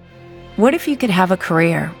What if you could have a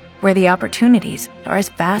career where the opportunities are as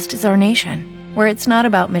vast as our nation, where it's not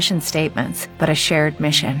about mission statements, but a shared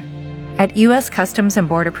mission? At U.S. Customs and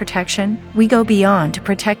Border Protection, we go beyond to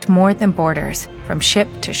protect more than borders. From ship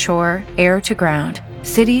to shore, air to ground,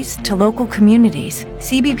 cities to local communities,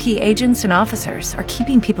 CBP agents and officers are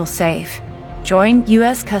keeping people safe. Join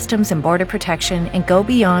U.S. Customs and Border Protection and go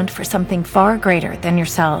beyond for something far greater than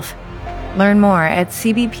yourself. Learn more at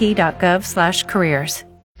cbp.gov/careers.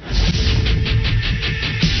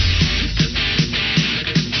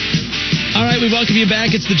 All right, we welcome you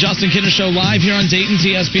back. It's the Justin Kinner Show live here on Dayton's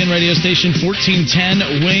ESPN radio station,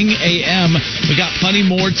 1410 Wing AM. We got plenty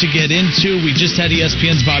more to get into. We just had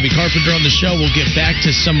ESPN's Bobby Carpenter on the show. We'll get back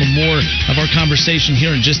to some more of our conversation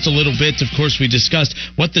here in just a little bit. Of course, we discussed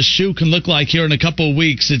what the shoe can look like here in a couple of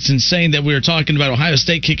weeks. It's insane that we were talking about Ohio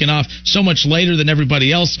State kicking off so much later than everybody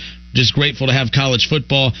else. Just grateful to have college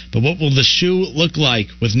football. But what will the shoe look like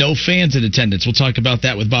with no fans in attendance? We'll talk about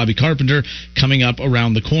that with Bobby Carpenter coming up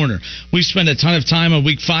around the corner. We've spent a ton of time on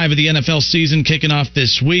week 5 of the NFL season kicking off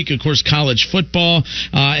this week. Of course, college football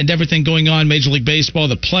and everything going on, Major League Baseball,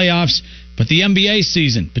 the playoffs. But the NBA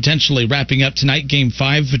season potentially wrapping up tonight, Game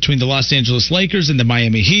 5 between the Los Angeles Lakers and the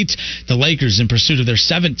Miami Heat. The Lakers in pursuit of their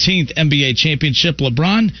 17th NBA championship.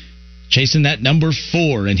 LeBron chasing that number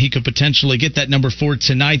 4, and he could potentially get that number 4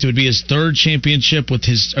 tonight. It would be his fourth championship with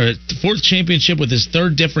his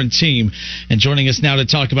third different team. And joining us now to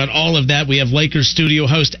talk about all of that, we have Lakers studio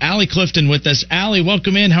host Allie Clifton with us. Allie,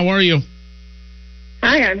 welcome in. How are you?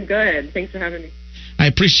 Hi, I'm good. Thanks for having me. I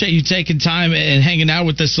appreciate you taking time and hanging out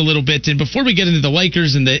with us a little bit. And before we get into the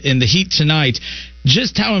Lakers and the Heat tonight,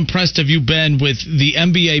 just how impressed have you been with the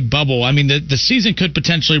NBA bubble? I mean, the season could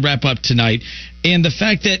potentially wrap up tonight. And the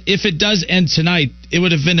fact that if it does end tonight, it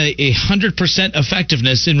would have been a 100%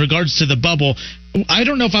 effectiveness in regards to the bubble. I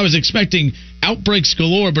don't know if I was expecting outbreaks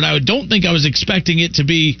galore, but I don't think I was expecting it to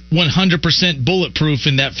be 100% bulletproof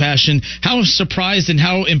in that fashion. How surprised and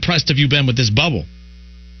how impressed have you been with this bubble?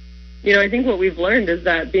 You know, I think what we've learned is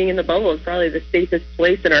that being in the bubble is probably the safest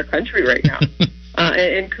place in our country right now.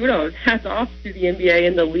 And kudos, hats off to the NBA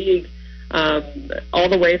and the league, all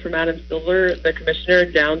the way from Adam Silver, the commissioner,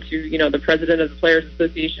 down to, you know, the president of the Players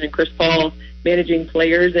Association and Chris Paul managing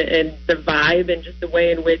players, and the vibe and just the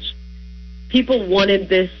way in which people wanted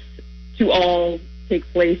this to all take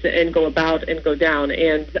place and go about and go down.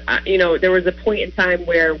 And, you know, there was a point in time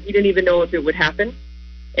where we didn't even know if it would happen.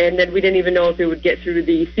 And then we didn't even know if it would get through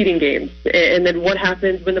the seeding games. And then what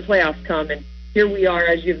happens when the playoffs come? And here we are,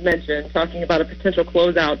 as you've mentioned, talking about a potential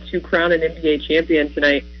closeout to crown an NBA champion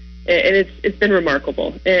tonight. And it's been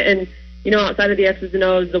remarkable. And you know, outside of the X's and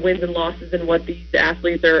O's, the wins and losses and what these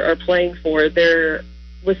athletes are playing for, there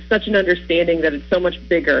was such an understanding that it's so much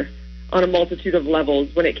bigger on a multitude of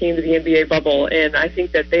levels when it came to the NBA bubble. And I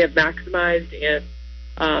think that they have maximized and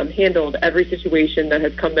handled every situation that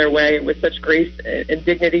has come their way with such grace and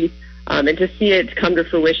dignity. And to see it come to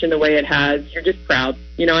fruition the way it has, you're just proud.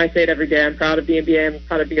 You know, I say it every day. I'm proud of the NBA. I'm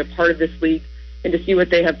proud to be a part of this league. And to see what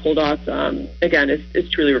they have pulled off, again, is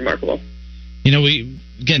truly remarkable. You know,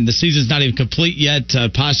 the season's not even complete yet.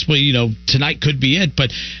 Possibly, you know, tonight could be it.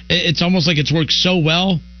 But it's almost like it's worked so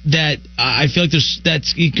well that I feel like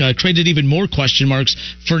that's created even more question marks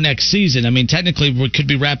for next season. I mean, technically, we could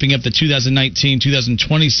be wrapping up the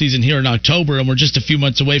 2019-2020 season here in October, and we're just a few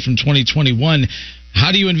months away from 2021.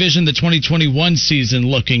 How do you envision the 2021 season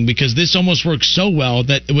looking? Because this almost works so well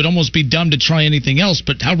that it would almost be dumb to try anything else.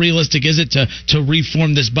 But how realistic is it to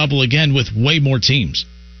reform this bubble again with way more teams?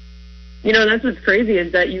 You know, that's what's crazy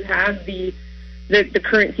is that you have the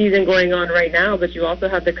current season going on right now, but you also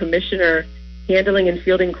have the commissioner handling and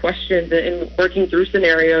fielding questions and working through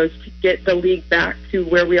scenarios to get the league back to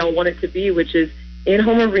where we all want it to be, which is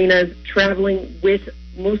in-home arenas, traveling with,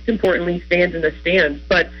 most importantly, fans in the stands.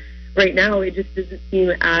 But right now, it just doesn't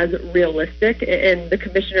seem as realistic. And the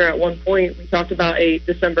commissioner, at one point, we talked about a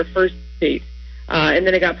December 1st date, and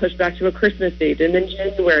then it got pushed back to a Christmas date, and then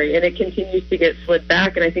January, and it continues to get slid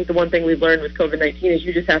back. And I think the one thing we've learned with COVID-19 is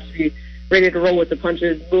you just have to be ready to roll with the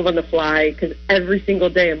punches, move on the fly, because every single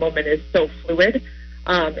day a moment is so fluid.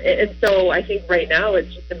 And so I think right now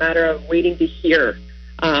it's just a matter of waiting to hear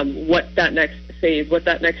what that next phase, what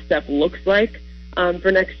that next step looks like for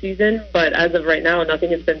next season. But as of right now,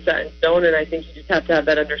 nothing has been set in stone, and I think you just have to have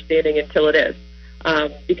that understanding until it is.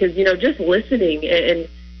 Because, you know, just listening and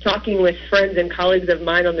talking with friends and colleagues of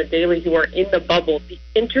mine on the daily who are in the bubble, the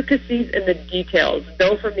intricacies and the details,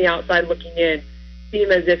 though from the outside looking in, seem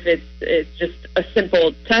as if it's just a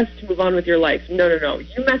simple test, move on with your life. No.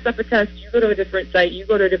 You mess up a test, you go to a different site, you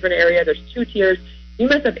go to a different area, there's 2 tiers. You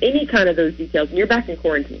mess up any kind of those details, and you're back in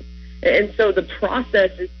quarantine. And so the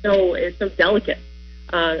process is so delicate.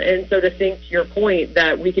 And so to think, to your point,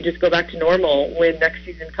 that we could just go back to normal when next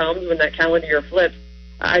season comes, when that calendar year flips,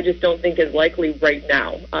 I just don't think is likely right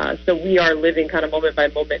now. So we are living kind of moment by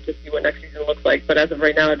moment to see what next season looks like. But as of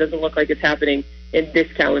right now, it doesn't look like it's happening in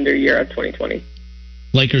this calendar year of 2020.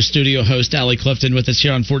 Lakers studio host Allie Clifton with us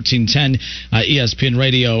here on 1410 ESPN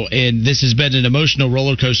Radio, and this has been an emotional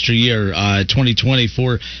roller coaster year, 2020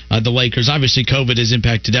 for the Lakers. Obviously, COVID has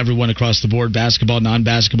impacted everyone across the board. Basketball,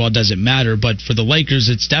 non-basketball, doesn't matter. But for the Lakers,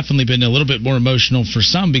 it's definitely been a little bit more emotional for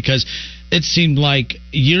some because it seemed like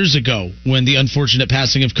years ago when the unfortunate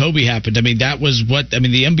passing of Kobe happened. I mean, that was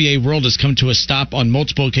the NBA world has come to a stop on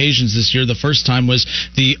multiple occasions this year. The first time was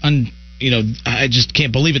I just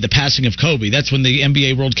can't believe it, the passing of Kobe. That's when the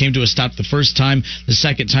NBA world came to a stop the first time, the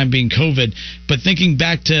second time being COVID. But thinking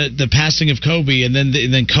back to the passing of Kobe and then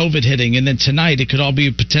COVID hitting, and then tonight it could all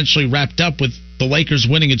be potentially wrapped up with the Lakers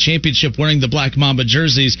winning a championship wearing the Black Mamba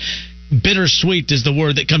jerseys. Bittersweet is the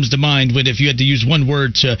word that comes to mind if you had to use one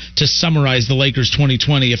word to summarize the Lakers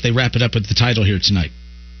 2020 if they wrap it up with the title here tonight.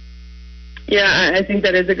 Yeah, I think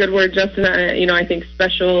that is a good word, Justin. I think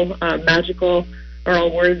special, magical are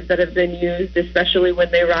all words that have been used, especially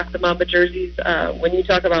when they rock the Mamba jerseys. When you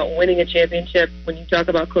talk about winning a championship, when you talk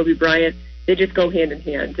about Kobe Bryant, they just go hand in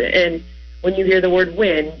hand. And when you hear the word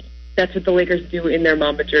win, that's what the Lakers do in their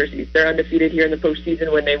Mamba jerseys. They're undefeated here in the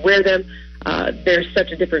postseason when they wear them. There's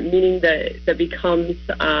such a different meaning that becomes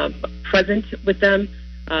present with them.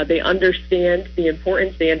 They understand the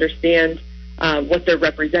importance. They understand what they're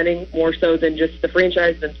representing more so than just the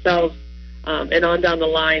franchise themselves. And on down the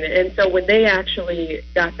line. And so when they actually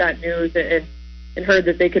got that news and heard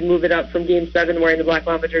that they could move it up from Game 7 wearing the Black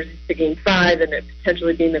Mamba jerseys to Game 5 and it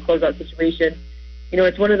potentially being the closeout situation,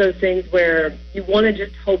 it's one of those things where you want to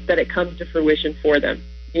just hope that it comes to fruition for them,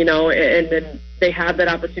 and then they have that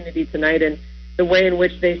opportunity tonight. And the way in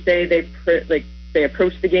which they say they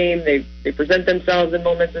approach the game, they present themselves in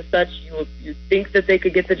moments as such, you think that they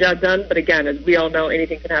could get the job done. But again, as we all know,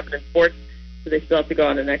 anything can happen in sports. So they still have to go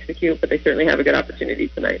out and execute, but they certainly have a good opportunity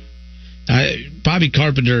tonight. Bobby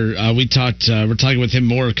Carpenter, we're talking with him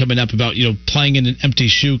more coming up about, playing in an empty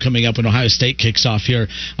shoe coming up when Ohio State kicks off here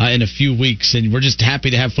in a few weeks. And we're just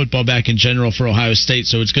happy to have football back in general for Ohio State.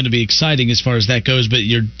 So it's going to be exciting as far as that goes. But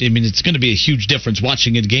it's going to be a huge difference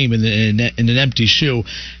watching a game in an empty shoe.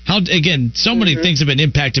 So many things have been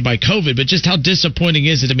impacted by COVID, but just how disappointing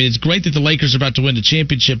is it? I mean, it's great that the Lakers are about to win a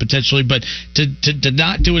championship potentially, but to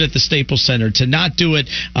not do it at the Staples Center, to not do it,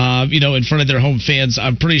 in front of their home fans,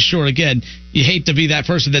 I'm pretty sure, again, you hate to be that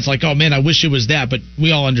person that's like, oh, man, I wish it was that, but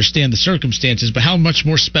we all understand the circumstances. But how much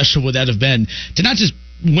more special would that have been to not just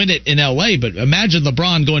win it in L.A., but imagine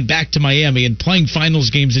LeBron going back to Miami and playing finals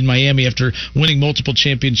games in Miami after winning multiple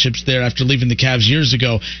championships there after leaving the Cavs years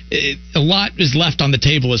ago. A lot is left on the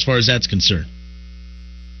table as far as that's concerned.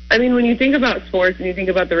 I mean, when you think about sports and you think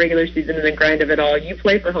about the regular season and the grind of it all, you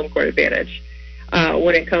play for home court advantage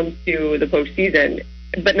when it comes to the postseason.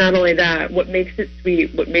 But not only that, what makes it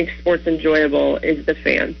sweet, what makes sports enjoyable is the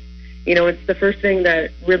fans. It's the first thing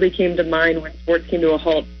that really came to mind when sports came to a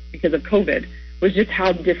halt because of COVID, was just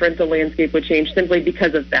how different the landscape would change simply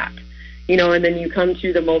because of that. And then you come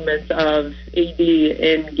to the moments of AD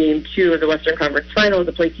in Game 2 of the Western Conference Finals,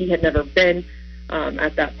 a place he had never been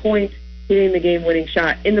at that point, hitting the game-winning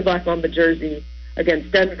shot in the Black Mamba jersey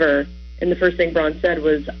against Denver. And the first thing Bron said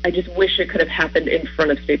was, I just wish it could have happened in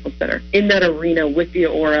front of Staples Center, in that arena with the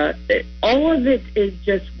aura. All of it is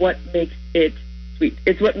just what makes it sweet.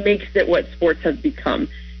 It's what makes it what sports has become.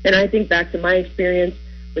 And I think back to my experience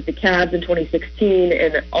with the Cavs in 2016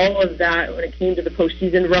 and all of that when it came to the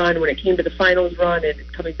postseason run, when it came to the finals run and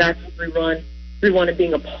coming back from 3-1 and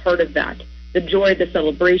being a part of that. The joy, the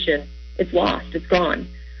celebration, it's lost, it's gone.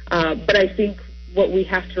 But I think what we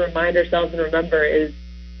have to remind ourselves and remember is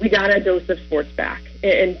we got a dose of sports back.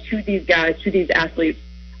 And to these guys, to these athletes,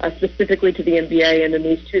 specifically to the NBA and then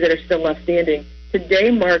these two that are still left standing, today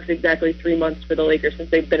marks exactly 3 months for the Lakers since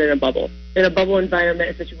they've been in a bubble environment,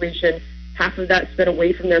 a situation. Half of that spent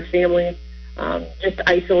away from their families, just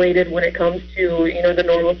isolated when it comes to, the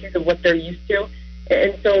normalcies of what they're used to.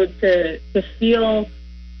 And so to feel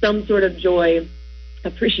some sort of joy,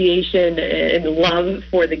 appreciation, and love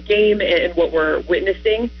for the game and what we're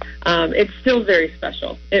witnessing, it's still very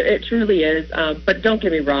special. It truly is. But don't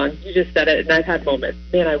get me wrong. You just said it, and I've had moments.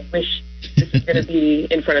 Man, I wish this was going to be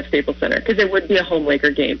in front of Staples Center because it would be a home Laker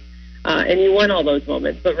game. And you won all those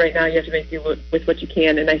moments. But right now you have to make do with what you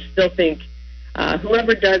can. And I still think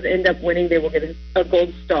whoever does end up winning, they will get a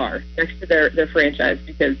gold star next to their franchise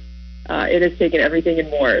because it has taken everything and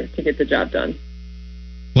more to get the job done.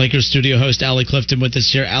 Lakers studio host Allie Clifton with us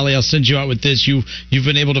here. Allie, I'll send you out with this. You've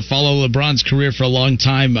been able to follow LeBron's career for a long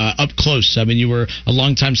time up close. I mean, you were a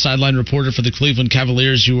longtime sideline reporter for the Cleveland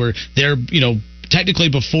Cavaliers. You were there, technically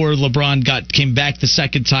before LeBron came back the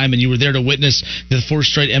second time, and you were there to witness the fourth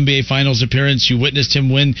straight NBA Finals appearance. You witnessed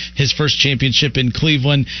him win his first championship in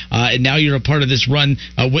Cleveland, and now you're a part of this run,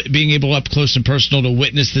 being able up close and personal to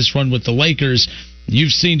witness this run with the Lakers.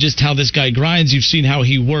 You've seen just how this guy grinds. You've seen how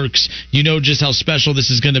he works. You know just how special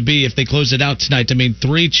this is going to be if they close it out tonight. I mean,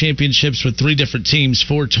 3 championships with 3 different teams,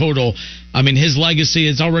 4 total. I mean, his legacy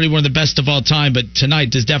is already one of the best of all time, but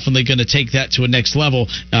tonight is definitely going to take that to a next level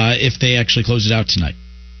if they actually close it out tonight.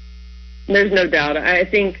 There's no doubt. I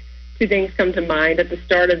think 2 things come to mind. At the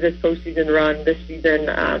start of this postseason run this season,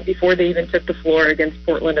 before they even took the floor against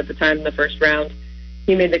Portland at the time in the first round,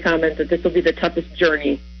 he made the comment that this will be the toughest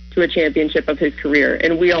journey to a championship of his career.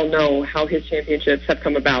 And we all know how his championships have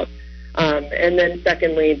come about. And then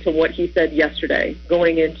secondly, to what he said yesterday,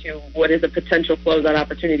 going into what is a potential closeout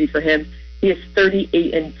opportunity for him, he is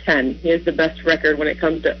 38-10. He has the best record when it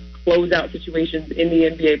comes to closeout situations in the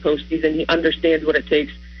NBA postseason. He understands what it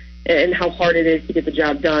takes and how hard it is to get the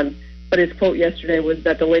job done. But his quote yesterday was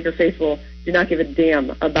that the Laker faithful do not give a damn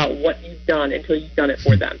about what you've done until you've done it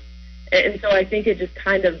for them. And so I think it just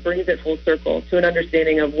kind of brings it full circle to an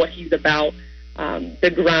understanding of what he's about,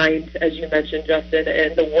 the grind, as you mentioned, Justin,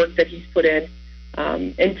 and the work that he's put in.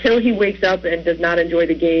 Until he wakes up and does not enjoy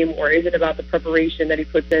the game, or is it about the preparation that he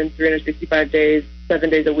puts in 365 days, 7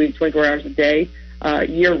 days a week, 24 hours a day,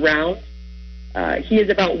 year-round, he is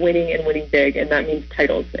about winning and winning big, and that means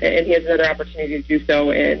titles. And he has another opportunity to do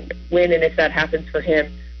so and win, and if that happens for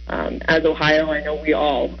him, as Ohio, I know we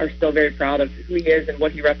all are still very proud of who he is and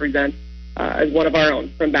what he represents as one of our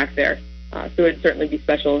own from back there. So it'd certainly be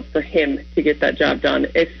special for him to get that job done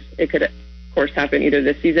if it could, of course, happen either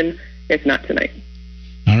this season, if not tonight.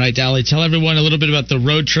 All right, Allie, tell everyone a little bit about the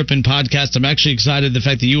Road Trippin' podcast. I'm actually excited the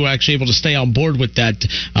fact that you were actually able to stay on board with that.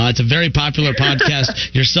 It's a very popular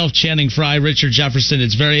podcast. Yourself, Channing Frye, Richard Jefferson.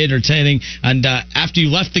 It's very entertaining. And after you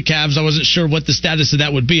left the Cavs, I wasn't sure what the status of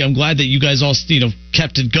that would be. I'm glad that you guys all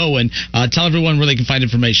kept it going. Tell everyone where they can find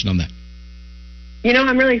information on that.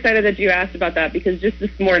 I'm really excited that you asked about that, because just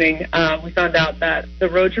this morning we found out that the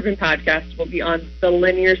Road Trippin' podcast will be on the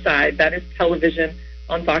linear side. That is television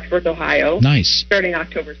on Fox Sports Ohio. Nice. Starting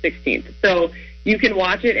October 16th. So you can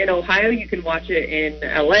watch it in Ohio. You can watch it in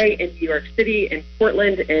L.A., in New York City, in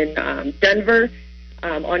Portland, in Denver,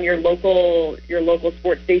 on your local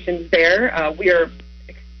sports stations there. We are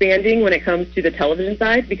expanding when it comes to the television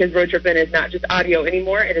side, because Road Trippin' is not just audio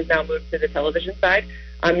anymore. It has now moved to the television side.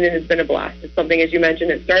 And it's been a blast. It's something, as you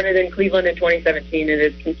mentioned, it started in Cleveland in 2017, and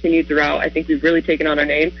it's continued throughout. I think we've really taken on our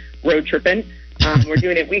name, Road Trippin'. We're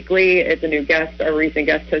doing it weekly. It's a new guest. Our recent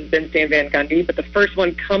guest has been Stan Van Gundy, but the first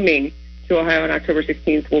one coming to Ohio on October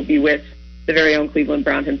 16th will be with the very own Cleveland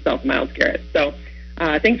Brown himself, Myles Garrett. So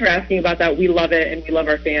thanks for asking about that. We love it, and we love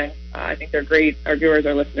our fans. I think they're great. Our viewers,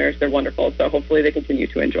 our listeners, they're wonderful. So hopefully they continue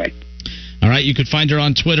to enjoy. All right, you can find her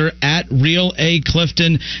on Twitter at Real A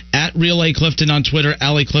Clifton, at Real A Clifton on Twitter.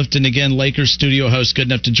 Allie Clifton, again, Lakers studio host, good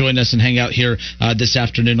enough to join us and hang out here this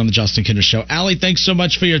afternoon on the Justin Kinder Show. Allie, thanks so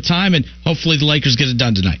much for your time, and hopefully the Lakers get it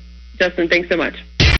done tonight. Justin, thanks so much.